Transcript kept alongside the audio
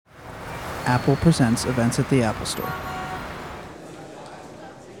Apple presents events at the Apple Store.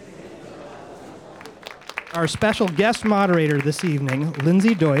 Our special guest moderator this evening,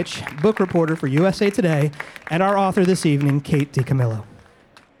 Lindsay Deutsch, book reporter for USA Today, and our author this evening, Kate DiCamillo.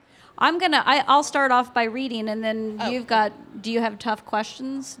 I'll start off by reading, and then do you have tough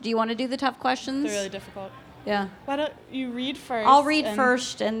questions? Do you want to do the tough questions? They're really difficult. Yeah. Why don't you read first? I'll read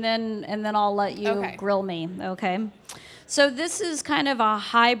first, and then I'll let you grill me, okay? So this is kind of a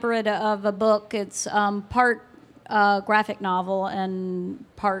hybrid of a book. It's part graphic novel and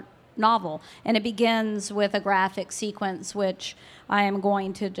part novel, and it begins with a graphic sequence which I am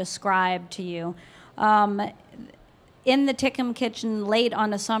going to describe to you. In the Tickham kitchen late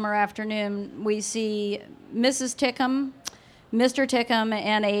on a summer afternoon, we see Mrs. Tickham, Mr. Tickham,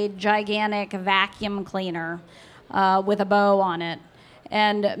 and a gigantic vacuum cleaner with a bow on it.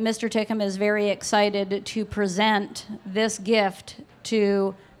 And Mr. Tickham is very excited to present this gift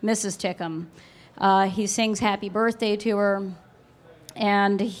to Mrs. Tickham. He sings happy birthday to her,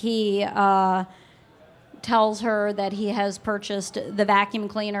 and he tells her that he has purchased the vacuum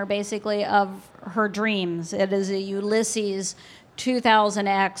cleaner, basically, of her dreams. It is a Ulysses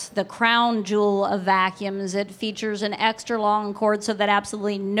 2000X, the crown jewel of vacuums. It features an extra long cord so that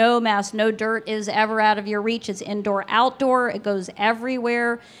absolutely no mess, no dirt is ever out of your reach. It's indoor, outdoor. It goes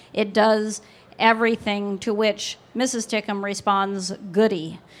everywhere. It does everything, to which Mrs. Tickham responds,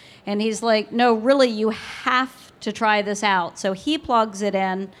 goody. And he's like, no, really, you have to try this out. So he plugs it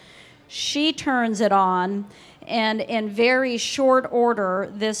in. She turns it on. And in very short order,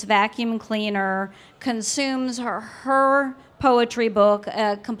 this vacuum cleaner consumes her poetry book,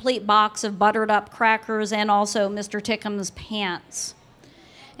 a complete box of buttered up crackers, and also Mr. Tickham's pants.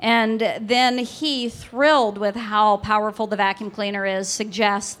 And then he, thrilled with how powerful the vacuum cleaner is,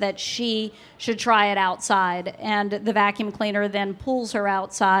 suggests that she should try it outside. And the vacuum cleaner then pulls her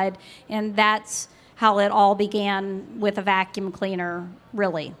outside, and that's how it all began with a vacuum cleaner,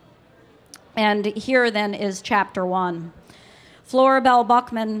 really. And here then is chapter 1. Flora Bell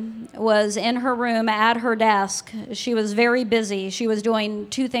Buckman was in her room at her desk. She was very busy. She was doing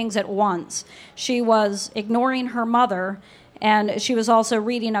two things at once. She was ignoring her mother, and she was also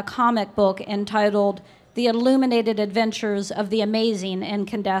reading a comic book entitled The Illuminated Adventures of the Amazing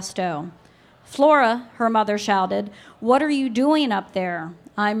Incandesto. Flora, her mother shouted, "What are you doing up there?"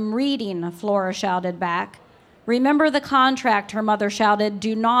 "I'm reading," Flora shouted back. "Remember the contract," her mother shouted.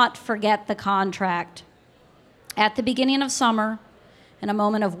 "Do not forget the contract." At the beginning of summer, in a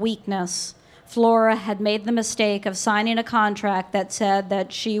moment of weakness, Flora had made the mistake of signing a contract that said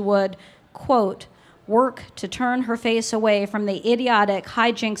that she would, quote, work to turn her face away from the idiotic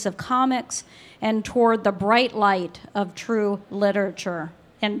hijinks of comics and toward the bright light of true literature,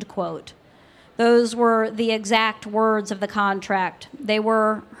 end quote. Those were the exact words of the contract. They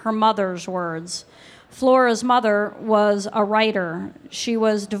were her mother's words. Flora's mother was a writer. She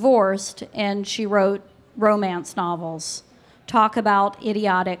was divorced, and she wrote romance novels. Talk about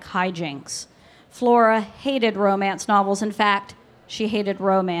idiotic hijinks. Flora hated romance novels. In fact, she hated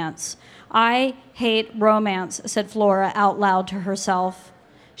romance. "I hate romance," said Flora out loud to herself.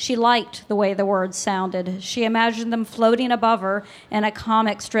 She liked the way the words sounded. She imagined them floating above her in a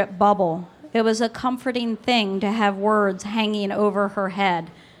comic strip bubble. It was a comforting thing to have words hanging over her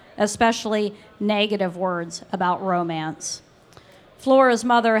head, especially negative words about romance. Flora's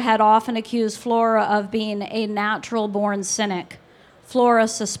mother had often accused Flora of being a natural-born cynic. Flora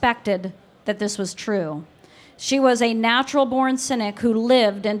suspected that this was true. She was a natural-born cynic who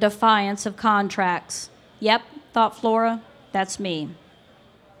lived in defiance of contracts. Yep, thought Flora, that's me.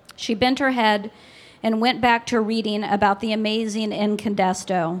 She bent her head and went back to reading about the amazing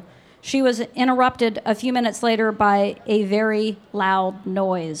incandesto. She was interrupted a few minutes later by a very loud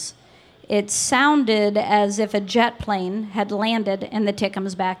noise. It sounded as if a jet plane had landed in the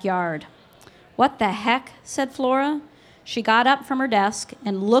Tickham's backyard. "What the heck?" said Flora. She got up from her desk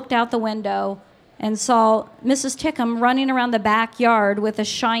and looked out the window and saw Mrs. Tickham running around the backyard with a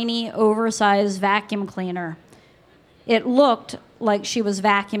shiny, oversized vacuum cleaner. It looked like she was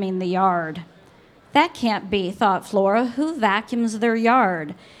vacuuming the yard. That can't be, thought Flora. Who vacuums their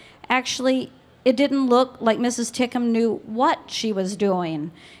yard? Actually, it didn't look like Mrs. Tickham knew what she was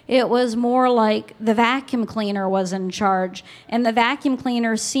doing. It was more like the vacuum cleaner was in charge, and the vacuum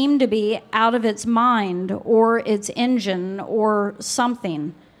cleaner seemed to be out of its mind or its engine or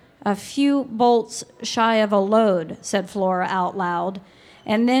something. "A few bolts shy of a load," said Flora out loud,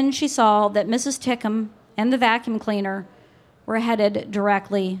 and then she saw that Mrs. Tickham and the vacuum cleaner were headed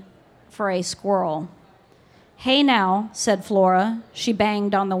directly for a squirrel. "Hey now," said Flora. She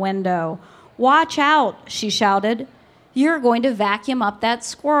banged on the window. "Watch out," she shouted. "You're going to vacuum up that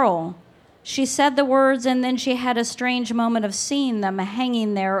squirrel." She said the words, and then she had a strange moment of seeing them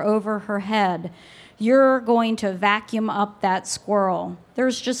hanging there over her head. You're going to vacuum up that squirrel.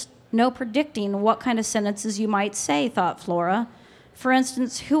 There's just no predicting what kind of sentences you might say, thought Flora. For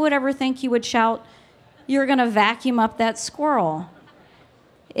instance, who would ever think you would shout, "You're going to vacuum up that squirrel"?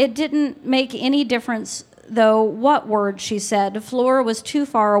 It didn't make any difference, though, what word she said. Flora was too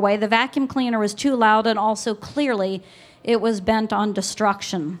far away, the vacuum cleaner was too loud, and also clearly it was bent on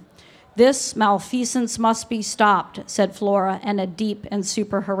destruction. "This malfeasance must be stopped," said Flora in a deep and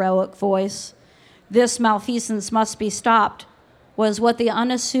superheroic voice. "This malfeasance must be stopped" was what the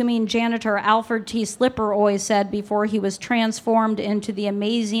unassuming janitor Alfred T. Slipper always said before he was transformed into the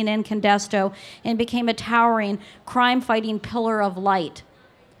amazing Incandesto and became a towering, crime-fighting pillar of light.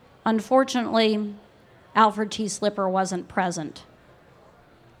 Unfortunately, Alfred T. Slipper wasn't present.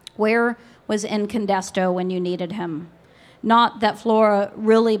 Where was Incandesto when you needed him? Not that Flora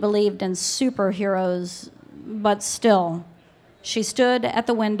really believed in superheroes, but still. She stood at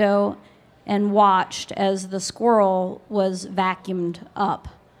the window and watched as the squirrel was vacuumed up.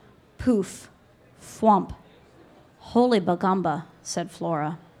 Poof, thwump. "Holy bagumba," said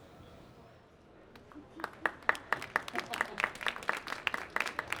Flora.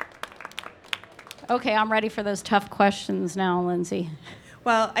 Okay, I'm ready for those tough questions now, Lindsay.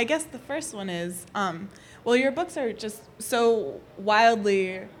 Well, I guess the first one is, well, your books are just so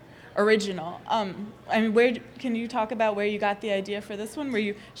wildly original. I mean, can you talk about where you got the idea for this one? Were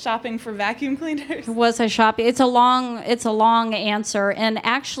you shopping for vacuum cleaners? Was I shopping? It's a long answer, and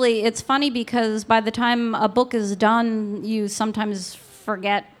actually, it's funny because by the time a book is done, you sometimes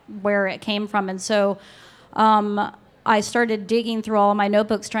forget where it came from, and so I started digging through all of my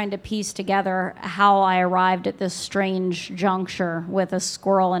notebooks trying to piece together how I arrived at this strange juncture with a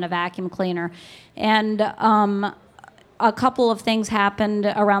squirrel and a vacuum cleaner. And a couple of things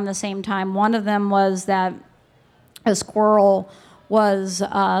happened around the same time. One of them was that a squirrel was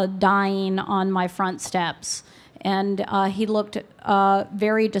dying on my front steps. And he looked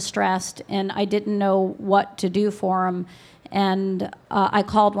very distressed, and I didn't know what to do for him. And I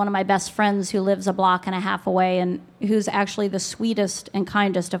called one of my best friends who lives a block and a half away and who's actually the sweetest and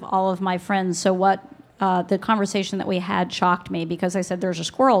kindest of all of my friends. So the conversation that we had shocked me because I said, "There's a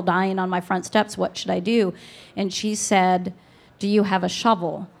squirrel dying on my front steps. What should I do?" And she said, "Do you have a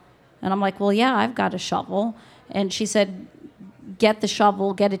shovel?" And I'm like, "Well, yeah, I've got a shovel." And she said, "Get the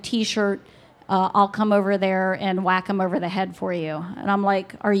shovel, get a T-shirt. I'll come over there and whack him over the head for you." And I'm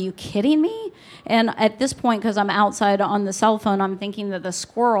like, "Are you kidding me?" And at this point, because I'm outside on the cell phone, I'm thinking that the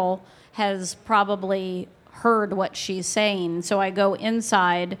squirrel has probably heard what she's saying. So I go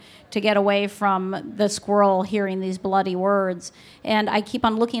inside to get away from the squirrel hearing these bloody words. And I keep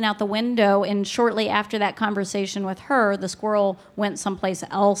on looking out the window, and shortly after that conversation with her, the squirrel went someplace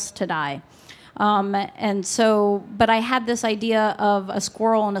else to die. But I had this idea of a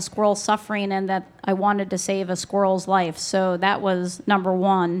squirrel and a squirrel suffering, and that I wanted to save a squirrel's life. So that was number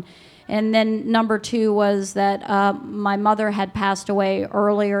one. And then number two was that my mother had passed away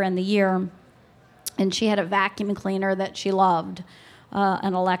earlier in the year, and she had a vacuum cleaner that she loved,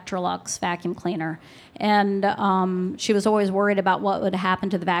 an Electrolux vacuum cleaner. And she was always worried about what would happen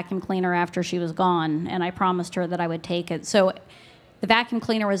to the vacuum cleaner after she was gone, and I promised her that I would take it. So the vacuum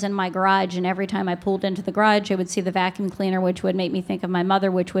cleaner was in my garage, and every time I pulled into the garage, I would see the vacuum cleaner, which would make me think of my mother,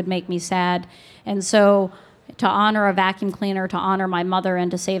 which would make me sad. And so to honor a vacuum cleaner, to honor my mother,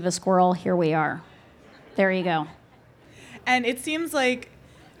 and to save a squirrel, here we are. There you go. And it seems like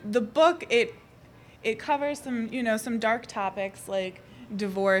the book, it covers some dark topics like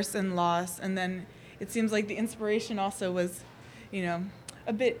divorce and loss, and then it seems like the inspiration also was,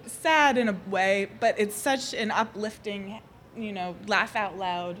 a bit sad in a way, but it's such an uplifting, laugh out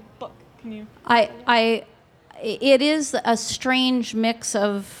loud book. Can you? It is a strange mix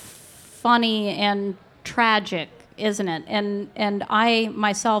of funny and tragic, isn't it? And I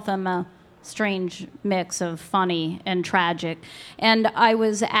myself am a strange mix of funny and tragic. And I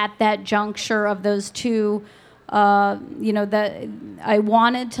was at that juncture of those two, I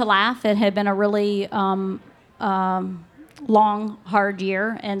wanted to laugh. It had been a really long, hard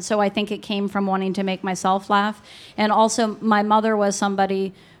year. And so I think it came from wanting to make myself laugh. And also my mother was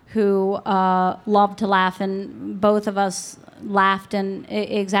somebody who loved to laugh, and both of us laughed in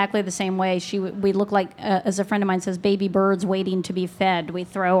exactly the same way. We look like, as a friend of mine says, baby birds waiting to be fed. We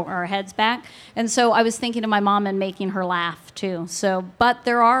throw our heads back. And so I was thinking of my mom and making her laugh too. But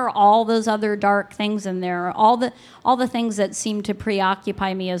there are all those other dark things in there, all the things that seem to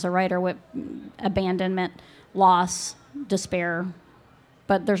preoccupy me as a writer, with abandonment, loss, despair.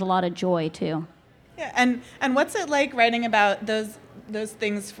 But there's a lot of joy too. Yeah, and what's it like writing about those those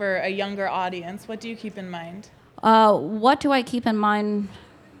things for a younger audience, what do you keep in mind? What do I keep in mind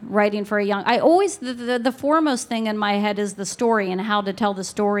writing for a young? I always the foremost thing in my head is the story and how to tell the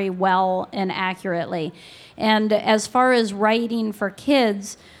story well and accurately. And as far as writing for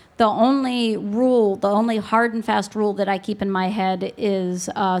kids, the only hard and fast rule that I keep in my head is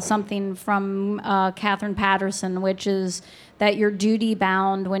something from Catherine Patterson, which is that you're duty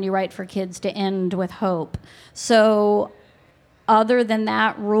bound when you write for kids to end with hope. So other than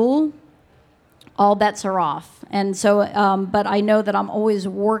that rule, all bets are off. And so, but I know that I'm always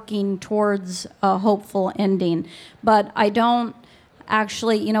working towards a hopeful ending. But I don't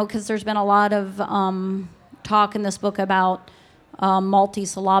actually, because there's been a lot of talk in this book about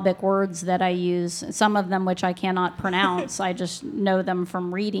multisyllabic words that I use, some of them which I cannot pronounce. I just know them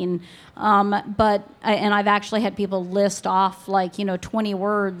from reading. And I've actually had people list off 20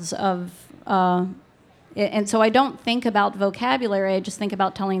 words of, and so I don't think about vocabulary, I just think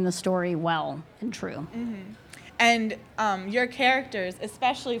about telling the story well and true. Mm-hmm. And your characters,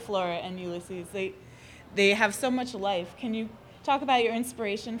 especially Flora and Ulysses, they have so much life. Can you talk about your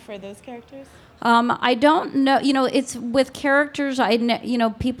inspiration for those characters? I don't know. It's with characters.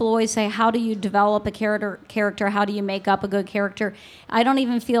 People always say, "How do you develop a character? How do you make up a good character?" I don't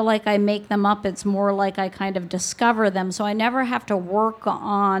even feel like I make them up. It's more like I kind of discover them. So I never have to work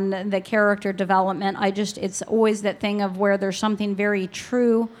on the character development. It's always that thing of where there's something very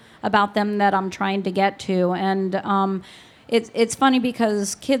true about them that I'm trying to get to. And it's funny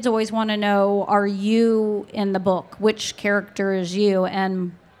because kids always want to know, are you in the book? Which character is you?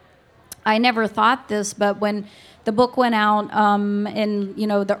 And I never thought this, but when the book went out in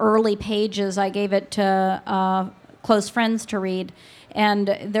the early pages, I gave it to close friends to read,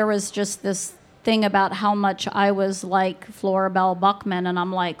 and there was just this thing about how much I was like Flora Bell Buckman, and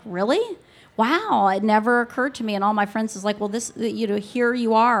I'm like, really? Wow, it never occurred to me. And all my friends is like, well, this, here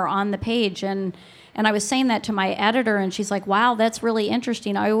you are on the page, and I was saying that to my editor, and she's like, wow, that's really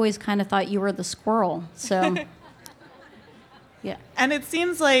interesting. I always kind of thought you were the squirrel, so. Yeah. And it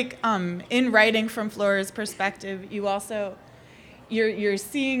seems like in writing from Flora's perspective, you're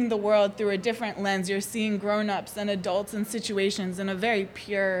seeing the world through a different lens. You're seeing grown-ups and adults and situations in a very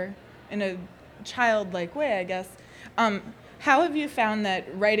pure, in a childlike way, I guess. How have you found that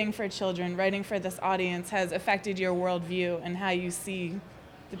writing for children, writing for this audience, has affected your worldview and how you see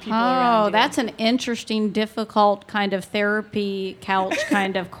the people around you? Oh, that's an interesting, difficult kind of therapy couch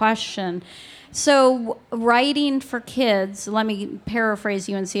kind of question. So writing for kids, let me paraphrase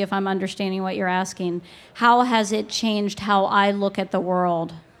you and see if I'm understanding what you're asking. How has it changed how I look at the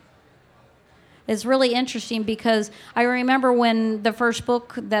world? It's really interesting because I remember when the first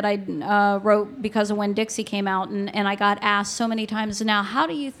book that I wrote because of Winn-Dixie came out, and I got asked so many times, now, how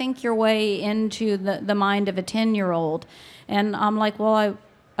do you think your way into the mind of a 10-year-old? And I'm like, well,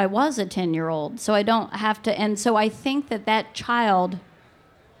 I was a 10-year-old, so I don't have to. And so I think that child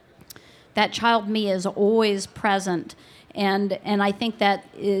me is always present, and I think that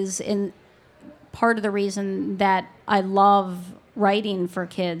is in part of the reason that I love writing for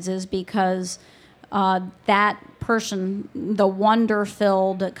kids is because that person, the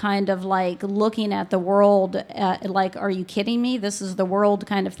wonder-filled kind of like looking at the world like, are you kidding me? This is the world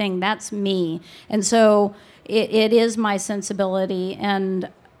kind of thing. That's me, and so it is my sensibility, and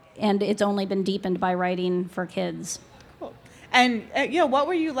it's only been deepened by writing for kids. And what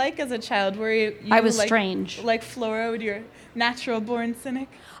were you like as a child? Were you I was strange. Like Flora, your natural-born cynic?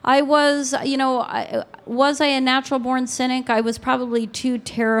 I was, was I a natural-born cynic? I was probably too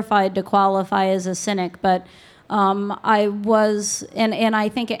terrified to qualify as a cynic, but I was, and I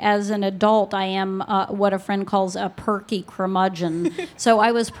think as an adult, I am what a friend calls a perky curmudgeon. So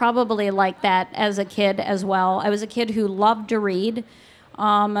I was probably like that as a kid as well. I was a kid who loved to read.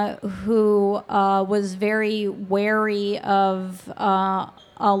 Who was very wary of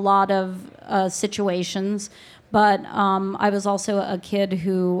a lot of situations, but I was also a kid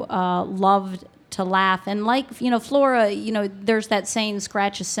who loved to laugh. And like, Flora, there's that saying,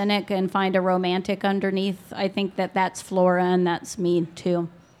 scratch a cynic and find a romantic underneath. I think that's Flora, and that's me, too.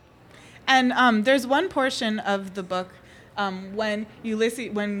 And there's one portion of the book when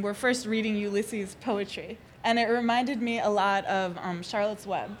we're first reading Ulysses' poetry. And it reminded me a lot of Charlotte's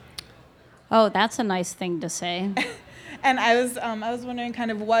Web. Oh, that's a nice thing to say. And I was wondering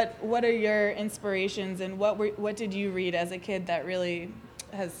kind of what are your inspirations, and what did you read as a kid that really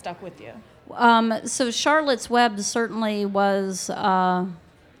has stuck with you? So Charlotte's Web certainly was.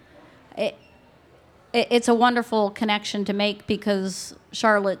 It's a wonderful connection to make because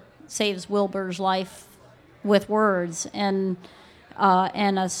Charlotte saves Wilbur's life with words, and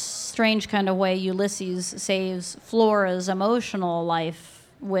In a strange kind of way, Ulysses saves Flora's emotional life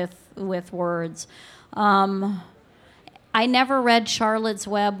with words. I never read Charlotte's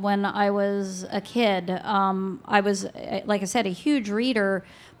Web when I was a kid. I was, like I said, a huge reader,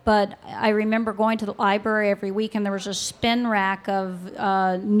 but I remember going to the library every week, and there was a spin rack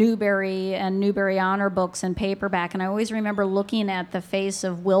of Newbery and Newbery Honor books in paperback, and I always remember looking at the face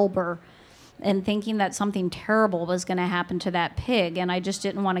of Wilbur and thinking that something terrible was going to happen to that pig, and I just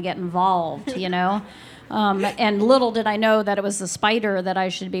didn't want to get involved, you know? And little did I know that it was the spider that I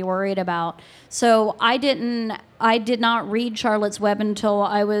should be worried about. So I did not read Charlotte's Web until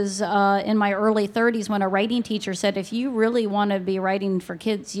I was in my early 30s, when a writing teacher said, if you really want to be writing for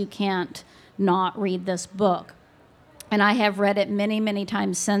kids, you can't not read this book. And I have read it many, many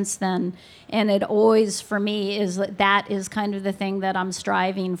times since then. And it always, for me, that is kind of the thing that I'm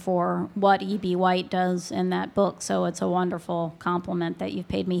striving for, what E.B. White does in that book. So it's a wonderful compliment that you've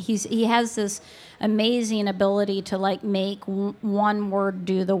paid me. He has this amazing ability to make one word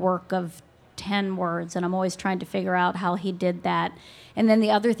do the work of 10 words. And I'm always trying to figure out how he did that. And then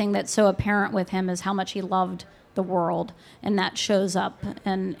the other thing that's so apparent with him is how much he loved the world. And that shows up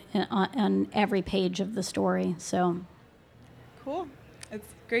on every page of the story. So... Cool.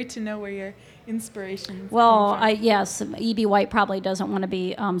 It's great to know where your inspirations Well, come from. yes, E.B. White probably doesn't want to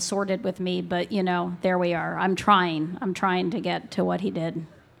be sorted with me, but there we are. I'm trying to get to what he did.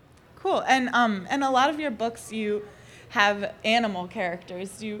 Cool. And a lot of your books, you have animal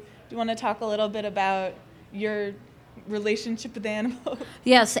characters. Do you want to talk a little bit about your relationship with animals?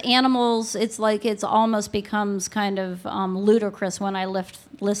 Yes, animals. It's almost becomes kind of ludicrous when I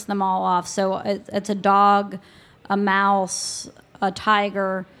list them all off. So it's a dog, a mouse, a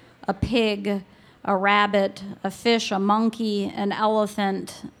tiger, a pig, a rabbit, a fish, a monkey, an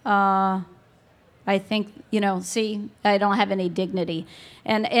elephant. I think, see, I don't have any dignity.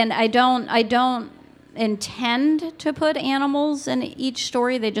 And I don't intend to put animals in each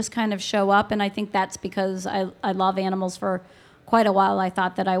story. They just kind of show up, and I think that's because I love animals. For quite a while I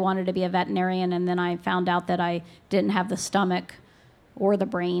thought that I wanted to be a veterinarian, and then I found out that I didn't have the stomach or the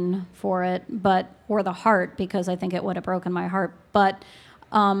brain for it, or the heart, because I think it would have broken my heart. But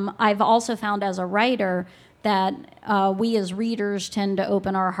I've also found as a writer that we as readers tend to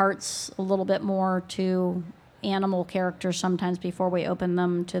open our hearts a little bit more to animal characters sometimes before we open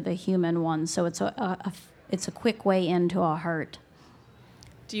them to the human ones. So it's a quick way into our heart.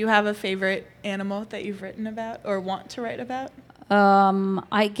 Do you have a favorite animal that you've written about or want to write about?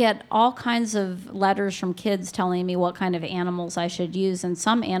 I get all kinds of letters from kids telling me what kind of animals I should use, and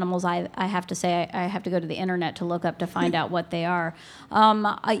some animals I have to say I have to go to the internet to look up to find out what they are.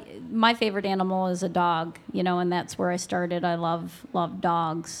 My favorite animal is a dog, and that's where I started. I love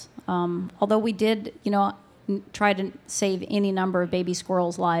dogs. Although we did, try to save any number of baby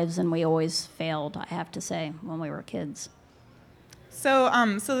squirrels' lives, and we always failed, I have to say, when we were kids. So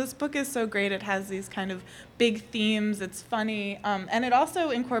this book is so great. It has these kind of big themes. It's funny, and it also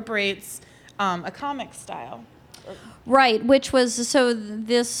incorporates a comic style. Right, which was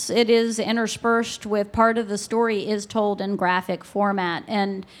it is interspersed with part of the story is told in graphic format,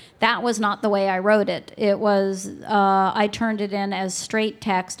 and that was not the way I wrote it. It was I turned it in as straight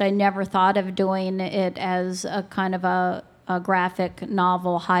text. I never thought of doing it as a kind of a graphic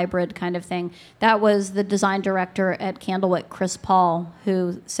novel hybrid kind of thing. That was the design director at Candlewick, Chris Paul,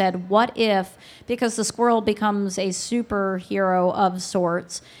 who said, what if, because the squirrel becomes a superhero of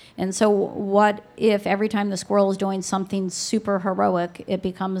sorts, and so what if every time the squirrel is doing something super heroic, it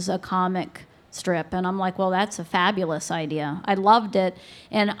becomes a comic strip? And I'm like, well, that's a fabulous idea. I loved it,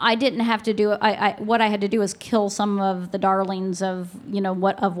 and I didn't have to do it. What I had to do was kill some of the darlings of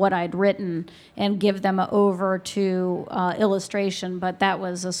what I'd written and give them over to illustration. But that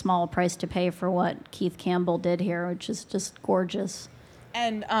was a small price to pay for what Keith Campbell did here, which is just gorgeous.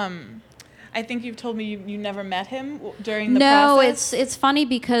 And I think you've told me you never met him during the process. No, it's funny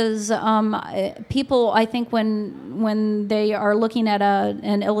because people, I think, when they are looking at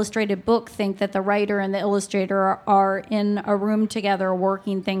an illustrated book, think that the writer and the illustrator are in a room together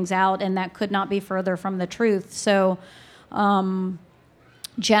working things out, and that could not be further from the truth. So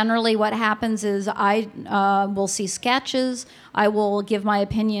generally what happens is I will see sketches. I will give my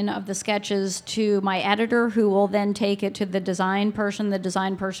opinion of the sketches to my editor, who will then take it to the design person. The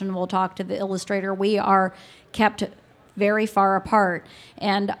design person will talk to the illustrator. We are kept very far apart.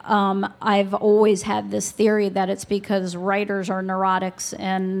 And I've always had this theory that it's because writers are neurotics,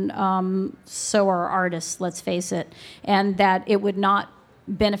 and so are artists, let's face it, and that it would not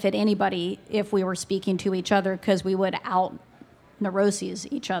benefit anybody if we were speaking to each other, because we would out neuroses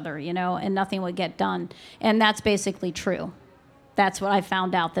each other, and nothing would get done. And that's basically true. that's what I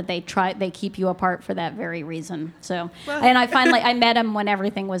found out, that they keep you apart for that very reason. So, Well- and I met him when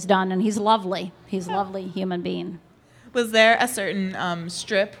everything was done, and he's lovely. He's a lovely human being. Was there a certain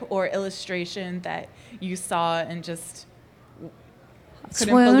strip or illustration that you saw and just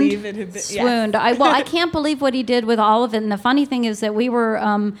couldn't believe it had been? Swooned. Yes. I can't believe what he did with all of it. And the funny thing is that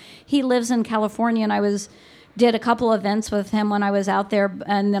he lives in California, and did a couple events with him when I was out there,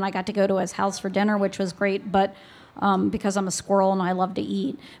 and then I got to go to his house for dinner, which was great. But because I'm a squirrel and I love to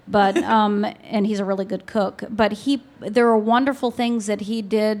eat, but and he's a really good cook. But there are wonderful things that he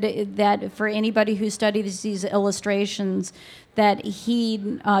did that for anybody who studies these illustrations, that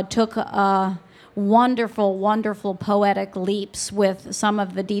he took wonderful, wonderful poetic leaps with some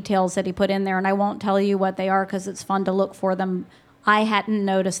of the details that he put in there. And I won't tell you what they are because it's fun to look for them. I hadn't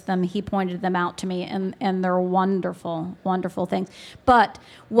noticed them. He pointed them out to me, and they're wonderful, wonderful things. But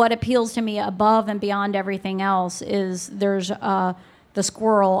what appeals to me above and beyond everything else is there's the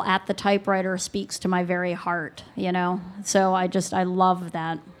squirrel at the typewriter speaks to my very heart, you know? So I love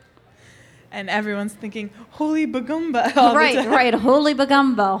that. And everyone's thinking, holy bagumba. all the Right, time. right. Holy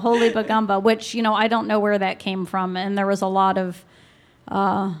Bagumba, which, I don't know where that came from. And there was a lot of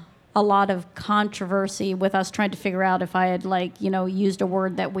controversy with us trying to figure out if I had used a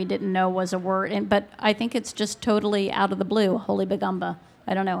word that we didn't know was a word. But I think it's just totally out of the blue, Holy Bagumba.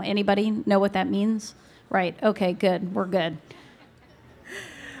 I don't know. Anybody know what that means? Right. Okay, good. We're good.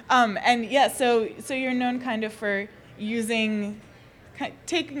 And yeah, so you're known kind of for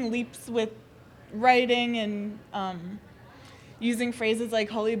taking leaps with writing and using phrases like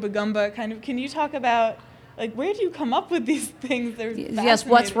holy bagumba. Can you talk about where do you come up with these things? They're Yes,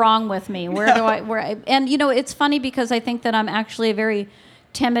 what's fascinating. wrong with me? And it's funny because I think that I'm actually a very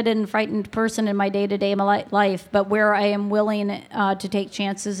timid and frightened person in my day-to-day life, but where I am willing to take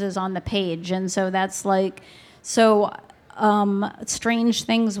chances is on the page. And so that's strange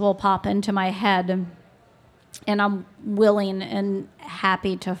things will pop into my head, and I'm willing and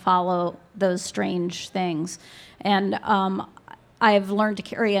happy to follow those strange things. And I've learned to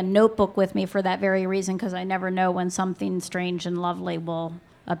carry a notebook with me for that very reason, because I never know when something strange and lovely will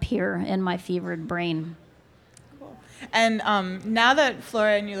appear in my fevered brain. Cool. And now that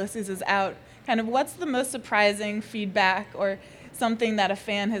Flora and Ulysses is out, kind of what's the most surprising feedback or something that a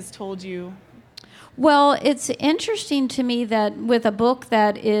fan has told you? Well, it's interesting to me that with a book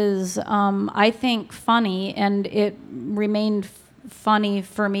that is, I think, funny, and it remained funny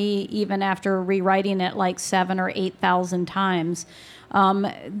for me even after rewriting it 7,000 or 8,000 times,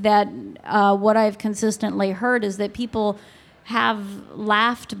 that what I've consistently heard is that people have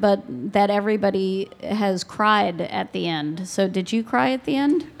laughed, but that everybody has cried at the end. So did you cry at the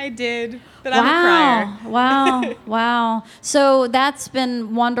end? I did, but I'm a crier. Wow. So that's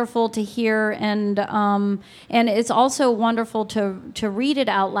been wonderful to hear, and it's also wonderful to read it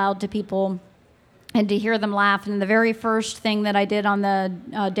out loud to people and to hear them laugh. And the very first thing that I did on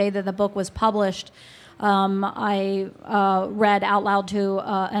the day that the book was published, I read out loud to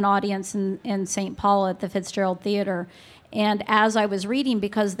an audience in St. Paul at the Fitzgerald Theater. And as I was reading,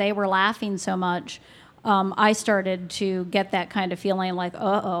 because they were laughing so much, I started to get that kind of feeling like,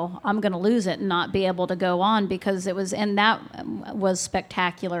 I'm going to lose it and not be able to go on, because that was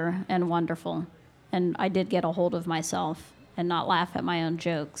spectacular and wonderful. And I did get a hold of myself and not laugh at my own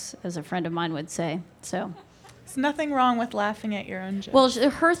jokes, as a friend of mine would say. So, There's nothing wrong with laughing at your own jokes. well,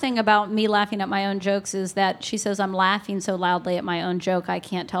 her thing about me laughing at my own jokes is that she says I'm laughing so loudly at my own joke, I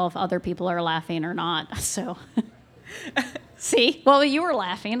can't tell if other people are laughing or not. So, see? Well, you were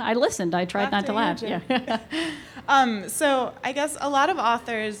laughing. I listened. I tried not to laugh. Laughed Yeah. at your So I guess a lot of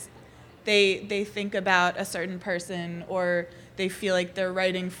authors, they think about a certain person, or they feel like they're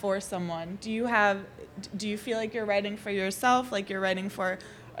writing for someone. Do you feel like you're writing for yourself, like you're writing for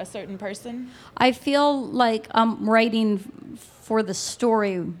a certain person? I feel like I'm writing for the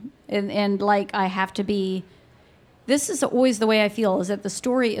story, and like I have to be. This is always the way I feel, is that the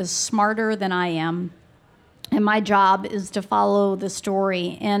story is smarter than I am. And my job is to follow the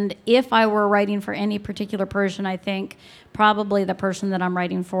story. And if I were writing for any particular person, I think probably the person that I'm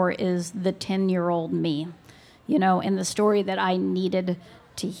writing for is the 10-year-old me, in the story that I needed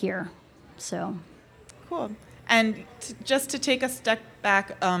to hear. So. Cool. And just to take a step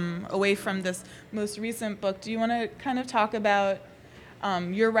back away from this most recent book, do you want to kind of talk about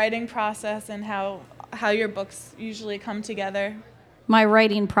your writing process and how your books usually come together? My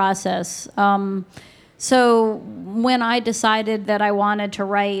writing process. So when I decided that I wanted to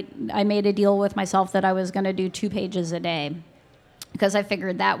write, I made a deal with myself that I was going to do 2 pages a day, because I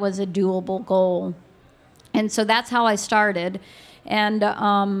figured that was a doable goal. And so that's how I started. And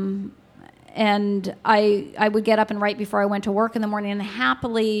and I would get up and write before I went to work in the morning, and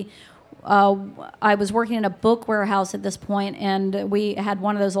happily, I was working in a book warehouse at this point, and we had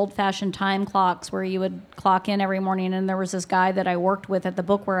one of those old-fashioned time clocks where you would clock in every morning, and there was this guy that I worked with at the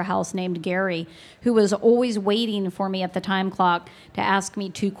book warehouse named Gary, who was always waiting for me at the time clock to ask me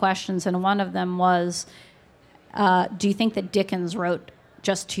 2 questions, and one of them was, do you think that Dickens wrote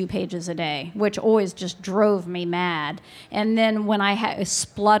just 2 pages a day, which always just drove me mad. And then when I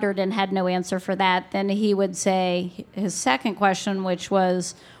spluttered and had no answer for that, then he would say his second question, which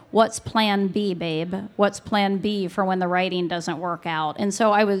was, what's plan B, babe? What's plan B for when the writing doesn't work out? And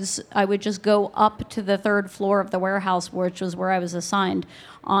so I would just go up to the 3rd floor of the warehouse, which was where I was assigned,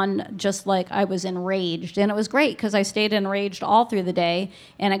 on just like I was enraged. And it was great because I stayed enraged all through the day,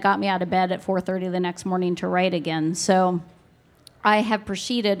 and it got me out of bed at 4:30 the next morning to write again. So I have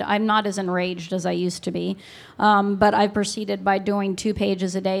proceeded, I'm not as enraged as I used to be, but I've proceeded by doing 2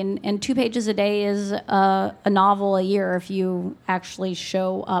 pages a day, and 2 pages a day is a novel a year if you actually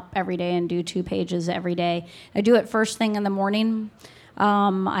show up every day and do 2 pages every day. I do it first thing in the morning.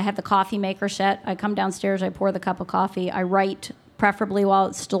 I have the coffee maker set. I come downstairs, I pour the cup of coffee. I write, preferably while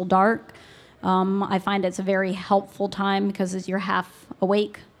it's still dark. I find it's a very helpful time because you're half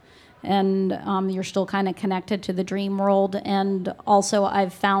awake, and you're still kind of connected to the dream world. And also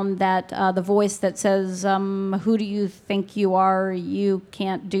I've found that the voice that says, who do you think you are? You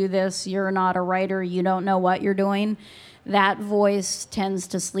can't do this. You're not a writer. You don't know what you're doing. That voice tends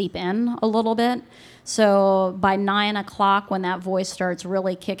to sleep in a little bit. So by 9 o'clock, when that voice starts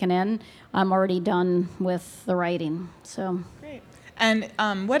really kicking in, I'm already done with the writing. So Great. And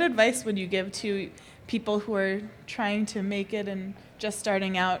what advice would you give to people who are trying to make it and just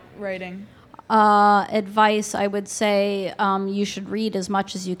starting out writing? Advice, I would say you should read as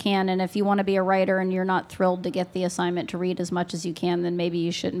much as you can, and if you want to be a writer and you're not thrilled to get the assignment to read as much as you can, then maybe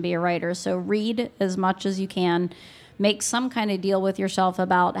you shouldn't be a writer. So read as much as you can. Make some kind of deal with yourself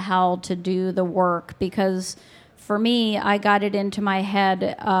about how to do the work, because for me, I got it into my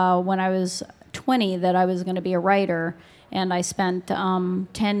head when I was 20 that I was going to be a writer, and I spent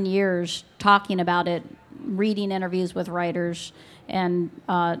 10 years talking about it, reading interviews with writers, and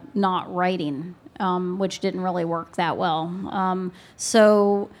not writing, which didn't really work that well.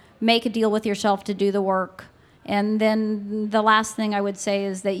 So make a deal with yourself to do the work. And then the last thing I would say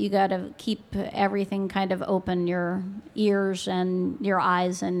is that you got to keep everything kind of open, your ears and your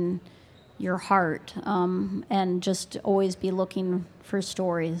eyes and your heart, and just always be looking for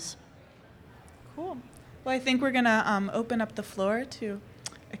stories. Cool. Well, I think we're going to open up the floor to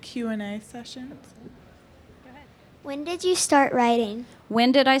a Q&A session. When did you start writing?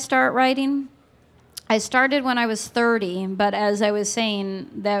 When did I start writing? I started when I was 30, but as I was saying,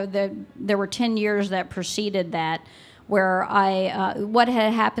 there were 10 years that preceded that, where what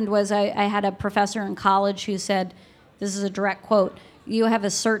had happened was I had a professor in college who said, this is a direct quote, "You have a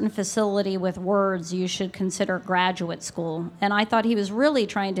certain facility with words, you should consider graduate school." And I thought he was really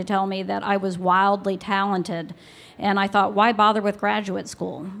trying to tell me that I was wildly talented, and I thought, why bother with graduate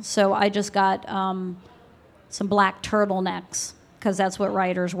school? So I just got some black turtlenecks, because that's what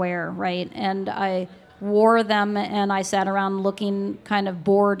writers wear, right? And I wore them, and I sat around looking kind of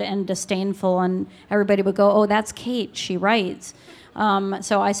bored and disdainful, and everybody would go, "Oh, that's Kate, she writes."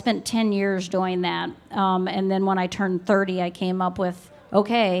 So I spent 10 years doing that, and then when I turned 30, I came up with,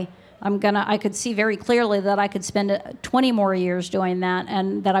 okay, I could see very clearly that I could spend 20 more years doing that,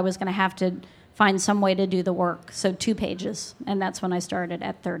 and that I was gonna have to find some way to do the work. So 2 pages, and that's when I started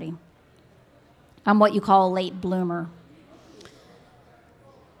at 30. I'm what you call a late bloomer.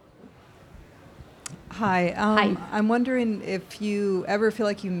 Hi. Hi. I'm wondering if you ever feel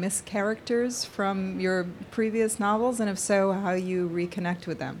like you miss characters from your previous novels, and if so, how you reconnect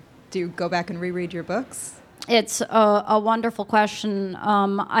with them. Do you go back and reread your books? It's a wonderful question. There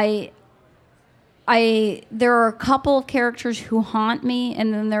are a couple of characters who haunt me,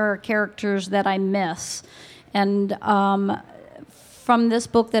 and then there are characters that I miss. And from this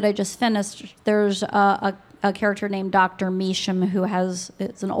book that I just finished, there's a character named Dr. Measham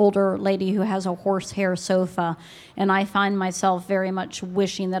it's an older lady who has a horsehair sofa, and I find myself very much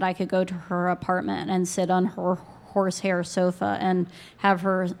wishing that I could go to her apartment and sit on her horsehair sofa and have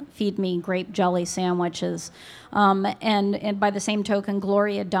her feed me grape jelly sandwiches. And by the same token,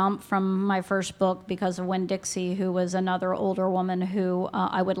 Gloria Dump from my first book, Because of Winn-Dixie, who was another older woman who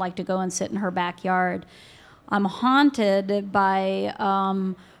I would like to go and sit in her backyard. I'm haunted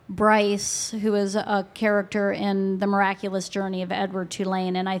by Bryce, who is a character in The Miraculous Journey of Edward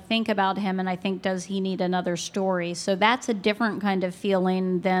Tulane, and I think about him and I think, does he need another story? So that's a different kind of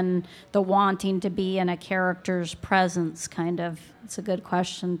feeling than the wanting to be in a character's presence, kind of. It's a good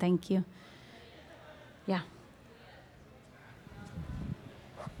question, thank you. Yeah.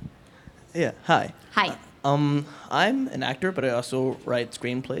 Yeah, hi. Hi. I'm an actor, but I also write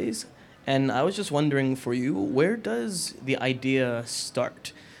screenplays. And I was just wondering for you, where does the idea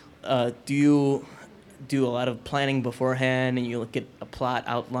start? Do you do a lot of planning beforehand and you get a plot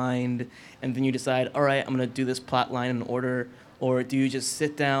outlined and then you decide, all right, I'm going to do this plot line in order? Or do you just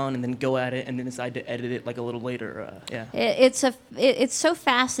sit down and then go at it and then decide to edit it like a little later? Yeah. It's so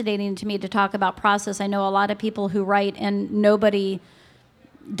fascinating to me to talk about process. I know a lot of people who write and nobody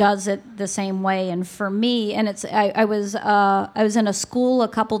does it the same way. And for me, and I was in a school a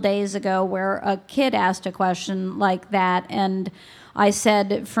couple days ago where a kid asked a question like that, and I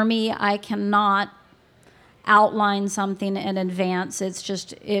said, for me, I cannot outline something in advance. It's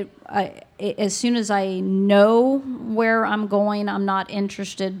just as soon as I know where I'm going, I'm not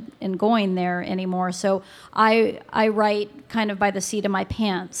interested in going there anymore. So I write kind of by the seat of my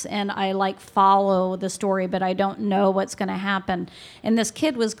pants, and I follow the story, but I don't know what's going to happen. And this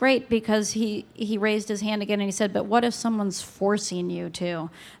kid was great because he raised his hand again and he said, "But what if someone's forcing you to?" And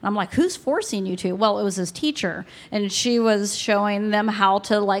I'm like, "Who's forcing you to?" Well, it was his teacher, and she was showing them how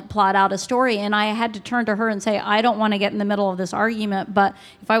to plot out a story. And I had to turn to her and say, "I don't want to get in the middle of this argument, but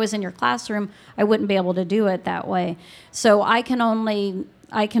if I was in your classroom, I wouldn't be able to do it that way." So I can only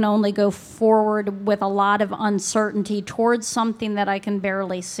go forward with a lot of uncertainty towards something that I can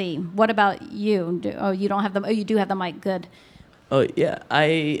barely see. What about you? You don't have the. Oh, you do have the mic. Good. Oh, yeah.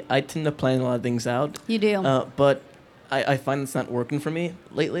 I tend to plan a lot of things out. You do. But I find it's not working for me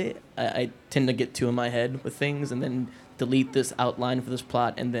lately. I tend to get too in my head with things and then delete this outline for this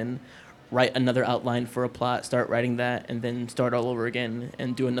plot and then write another outline for a plot, start writing that, and then start all over again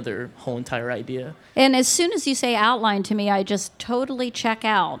and do another whole entire idea. And as soon as you say outline to me, I just totally check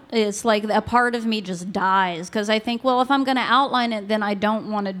out. It's like a part of me just dies because I think, well, if I'm going to outline it, then I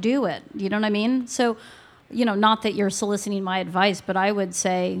don't want to do it. You know what I mean? So, not that you're soliciting my advice, but I would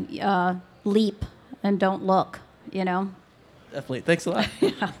say leap and don't look, Definitely. Thanks a lot.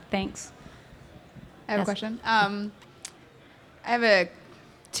 Yeah, thanks. I have Yes. a question. I have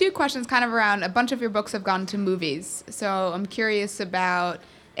two questions kind of around a bunch of your books have gone to movies. So I'm curious about,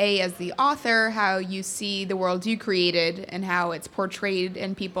 as the author, how you see the world you created and how it's portrayed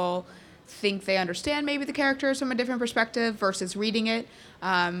and people think they understand maybe the characters from a different perspective versus reading it.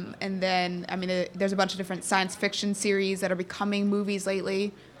 And then, there's a bunch of different science fiction series that are becoming movies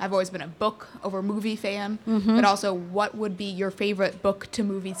lately. I've always been a book over movie fan. Mm-hmm. But also, what would be your favorite book to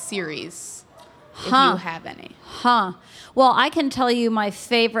movie series, if you have any? Well, I can tell you my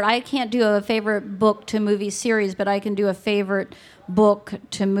favorite. I can't do a favorite book to movie series, but I can do a favorite book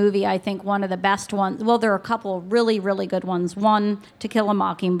to movie. I think one of the best ones, well, there are a couple of really, really good ones. One, To Kill a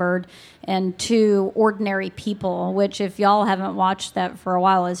Mockingbird, and two, Ordinary People, which if y'all haven't watched that for a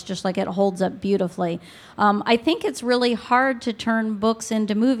while, it's just it holds up beautifully. I think it's really hard to turn books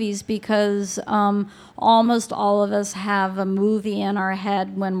into movies because almost all of us have a movie in our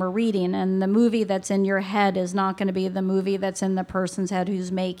head when we're reading, and the movie that's in your head is not going to be the movie that's in the person's head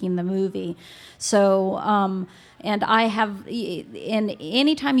who's making the movie. So, and I have, in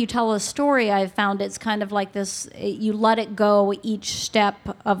any time you tell a story, I've found it's kind of like this, you let it go each step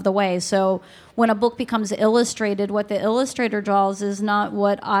of the way. So when a book becomes illustrated, what the illustrator draws is not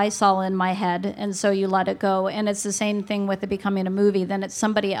what I saw in my head, and so you let it go. And it's the same thing with it becoming a movie, then it's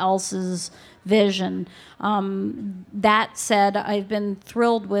somebody else's vision. That said, I've been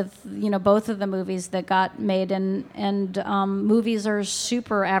thrilled with both of the movies that got made, and movies are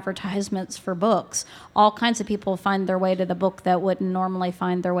super advertisements for books. All kinds of people find their way to the book that wouldn't normally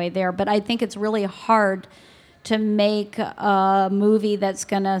find their way there. But I think it's really hard to make a movie that's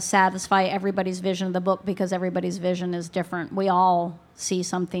going to satisfy everybody's vision of the book because everybody's vision is different. We all see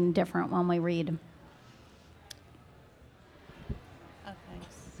something different when we read.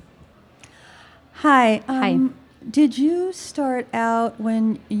 Hi. Hi. Did you start out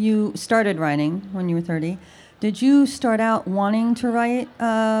when you started writing, when you were 30, did you start out wanting to write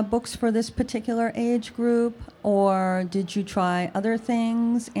books for this particular age group, or did you try other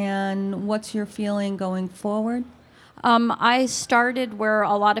things, and what's your feeling going forward? I started where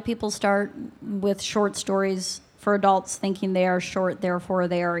a lot of people start with short stories for adults, thinking they are short, therefore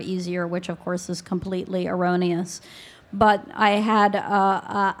they are easier, which of course is completely erroneous. But I had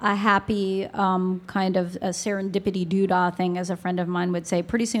a happy kind of a serendipity doodah thing, as a friend of mine would say.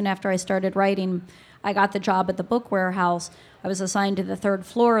 Pretty soon after I started writing, I got the job at the book warehouse. I was assigned to the third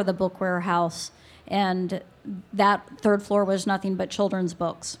floor of the book warehouse, and that third floor was nothing but children's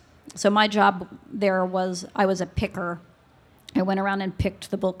books. So my job there was, I was a picker. I went around and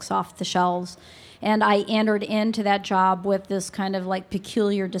picked the books off the shelves. And I entered into that job with this kind of like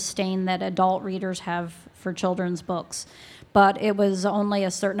peculiar disdain that adult readers have for children's books. But it was only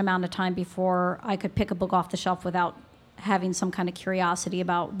a certain amount of time before I could pick a book off the shelf without having some kind of curiosity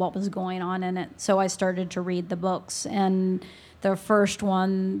about what was going on in it. So I started to read the books. And the first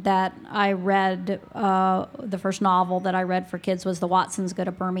one that I read, the first novel that I read for kids was The Watsons Go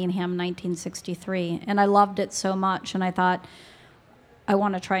to Birmingham, 1963. And I loved it so much, and I thought, I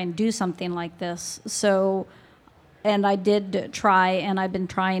want to try and do something like this. So, and I did try, and I've been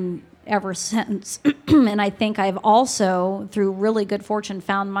trying ever since. And I think I've also, through really good fortune,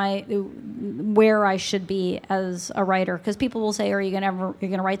 found where I should be as a writer. Because people will say, you're going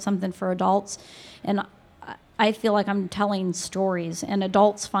to write something for adults? And I feel like I'm telling stories, and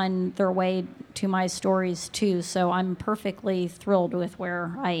adults find their way to my stories too. So I'm perfectly thrilled with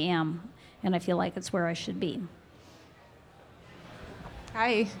where I am, and I feel like it's where I should be.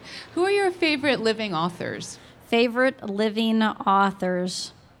 Hi. Who are your favorite living authors? Favorite living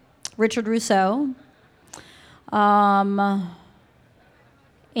authors? Richard Rousseau, Ann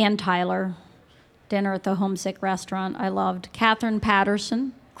Tyler, Dinner at the Homesick Restaurant, I loved. Catherine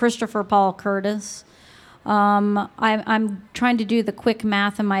Patterson, Christopher Paul Curtis. I'm trying to do the quick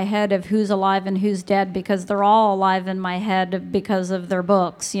math in my head of who's alive and who's dead, because they're all alive in my head because of their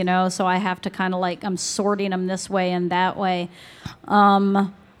books, so I have to kind of like, I'm sorting them this way and that way.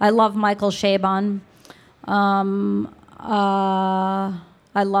 I love Michael Chabon.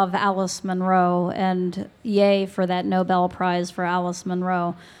 I love Alice Munro, and yay for that Nobel Prize for Alice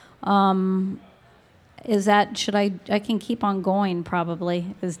Munro. I can keep on going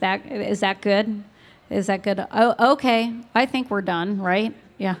probably. Is that good? Is that good? Oh, okay. I think we're done, right?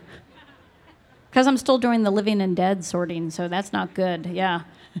 Yeah. Because I'm still doing the living and dead sorting, so that's not good. Yeah.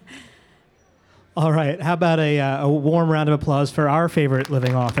 All right. How about a warm round of applause for our favorite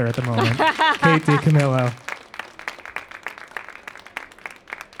living author at the moment, Kate DiCamillo.